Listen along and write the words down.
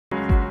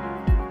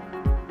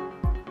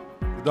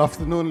Good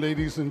afternoon,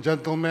 ladies and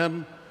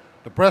gentlemen.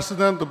 The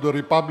President of the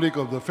Republic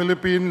of the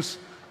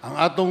Philippines, ang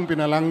atong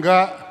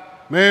pinalangga,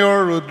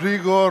 Mayor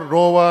Rodrigo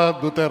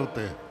Roa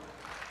Duterte.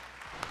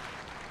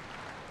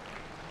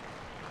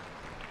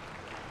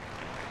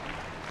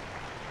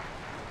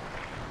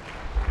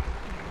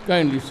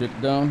 Kindly sit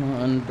down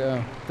and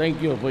thank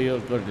you for your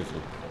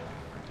courtesy.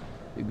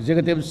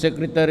 Executive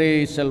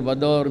Secretary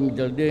Salvador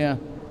Mijaldea,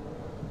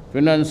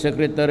 Finance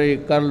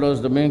Secretary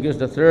Carlos Dominguez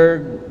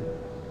III,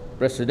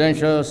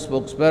 Presidential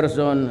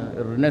Spokesperson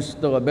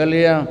Ernesto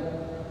Abella,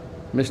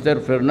 Mr.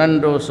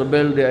 Fernando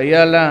Sobel de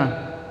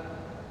Ayala,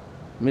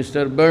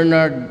 Mr.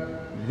 Bernard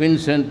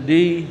Vincent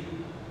D.,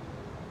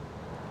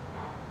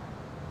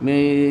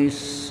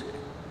 Ms.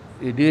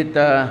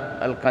 Edita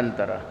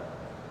Alcantara,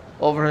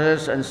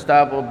 officers and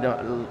staff of the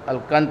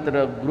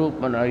Alcantara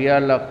Group and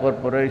Ayala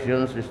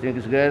Corporation's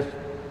distinguished guests,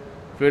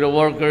 fellow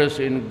workers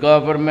in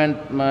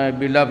government, my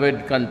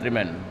beloved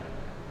countrymen.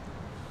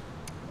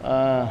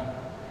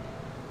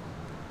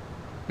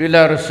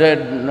 Pilar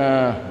said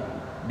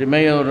the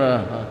mayor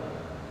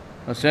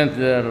sent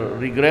their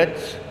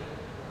regrets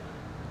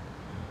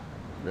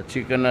that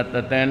she cannot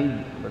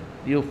attend, but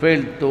you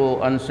failed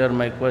to answer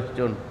my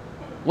question.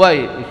 Why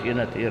is she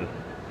not here?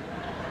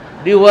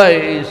 The why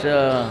is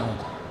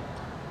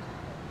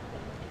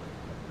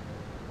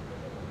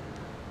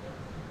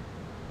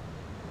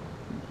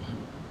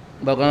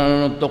baka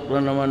nanuntok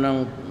na naman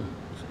ng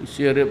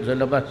sirip sa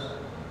labas.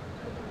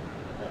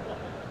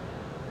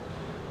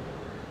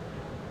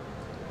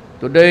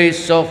 Today's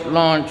soft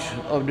launch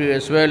of the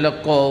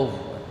Azuela Cove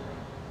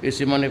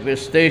is a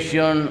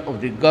manifestation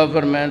of the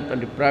government and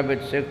the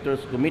private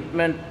sector's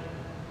commitment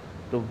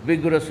to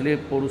vigorously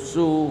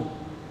pursue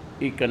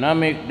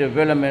economic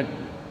development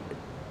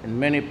in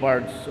many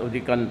parts of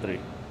the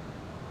country.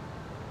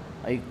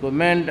 I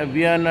commend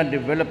Aviana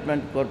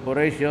Development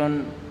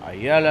Corporation,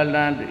 Ayala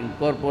Land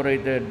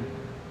Incorporated,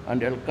 and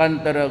the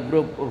Alcantara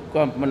Group of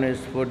Companies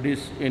for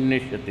this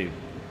initiative.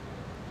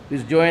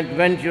 This joint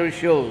venture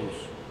shows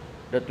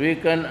that we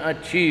can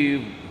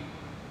achieve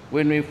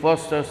when we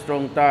foster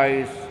strong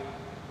ties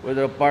with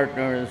our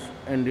partners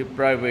in the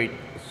private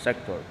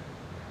sector.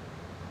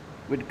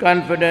 With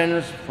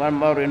confidence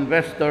from our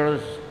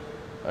investors,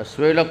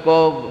 Azuela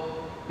Cove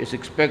is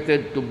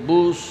expected to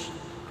boost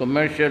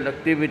commercial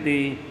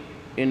activity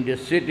in the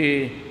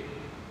city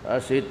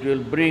as it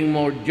will bring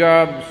more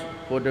jobs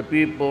for the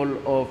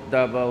people of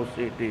Davao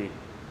City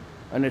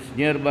and its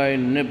nearby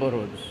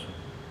neighborhoods.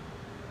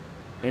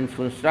 In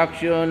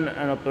construction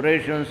and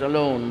operations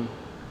alone,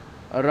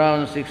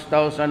 around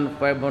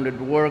 6,500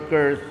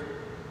 workers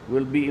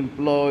will be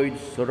employed.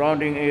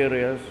 Surrounding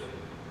areas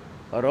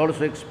are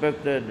also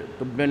expected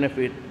to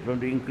benefit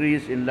from the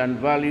increase in land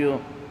value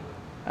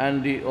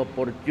and the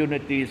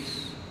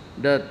opportunities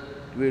that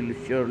will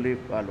surely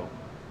follow.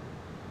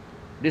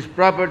 This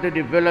property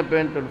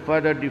development will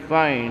further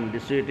define the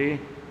city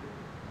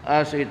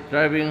as a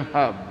thriving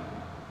hub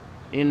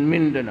in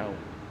Mindanao.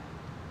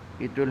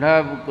 It will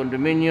have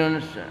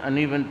condominiums and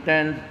even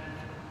tents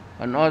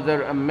and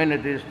other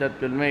amenities that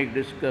will make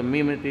this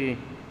community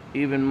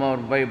even more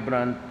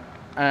vibrant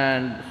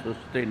and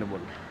sustainable.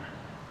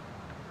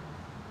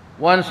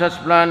 One such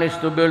plan is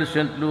to build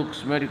St.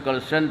 Luke's Medical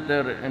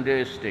Center in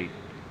the estate.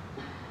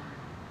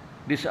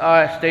 This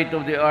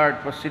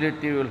state-of-the-art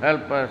facility will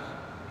help us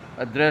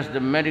address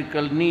the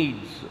medical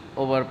needs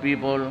of our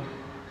people,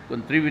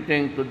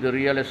 contributing to the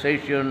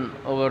realization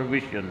of our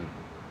vision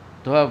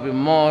to have a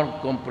more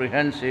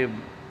comprehensive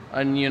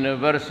and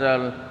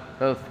universal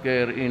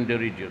healthcare in the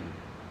region.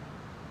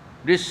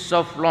 This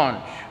soft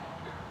launch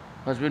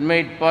has been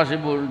made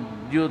possible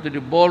due to the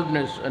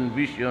boldness and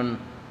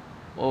vision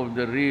of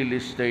the real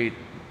estate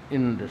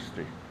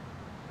industry.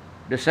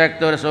 The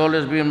sector has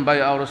always been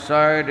by our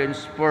side in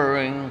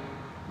spurring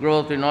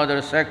growth in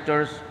other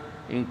sectors,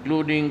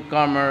 including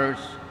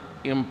commerce,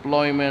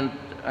 employment,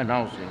 and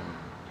housing.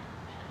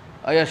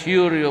 I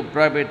assure you,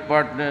 private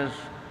partners,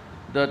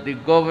 that the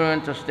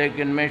government has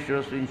taken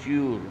measures to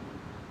ensure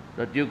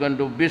that you can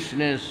do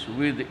business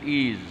with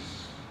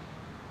ease.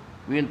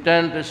 We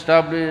intend to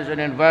establish an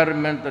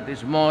environment that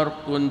is more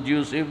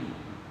conducive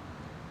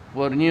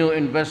for new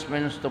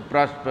investments to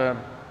prosper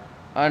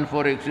and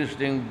for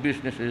existing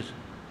businesses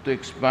to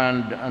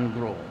expand and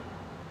grow.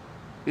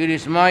 It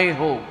is my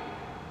hope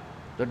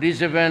that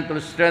this event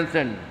will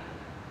strengthen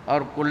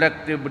our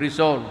collective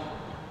resolve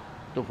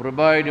to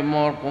provide a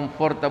more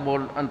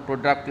comfortable and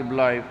productive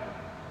life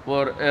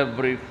for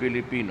every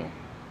Filipino.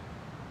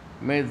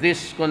 May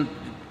this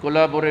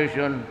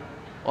collaboration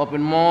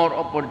open more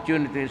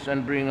opportunities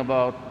and bring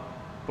about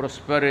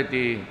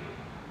prosperity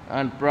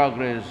and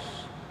progress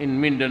in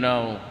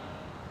Mindanao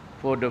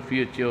for the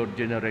future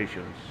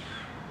generations.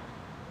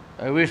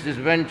 I wish this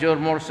venture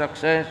more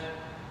success,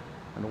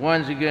 and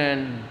once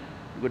again,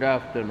 good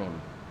afternoon.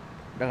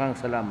 Daghang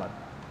salamat.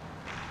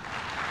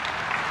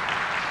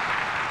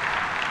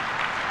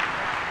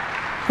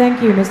 Thank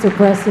you, Mr.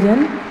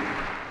 President.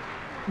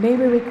 May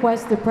we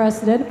request the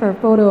President for a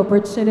photo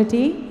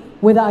opportunity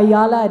with the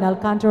Ayala and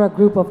Alcantara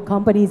Group of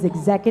Companies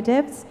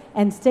executives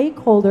and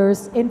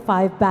stakeholders in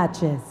 5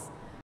 batches.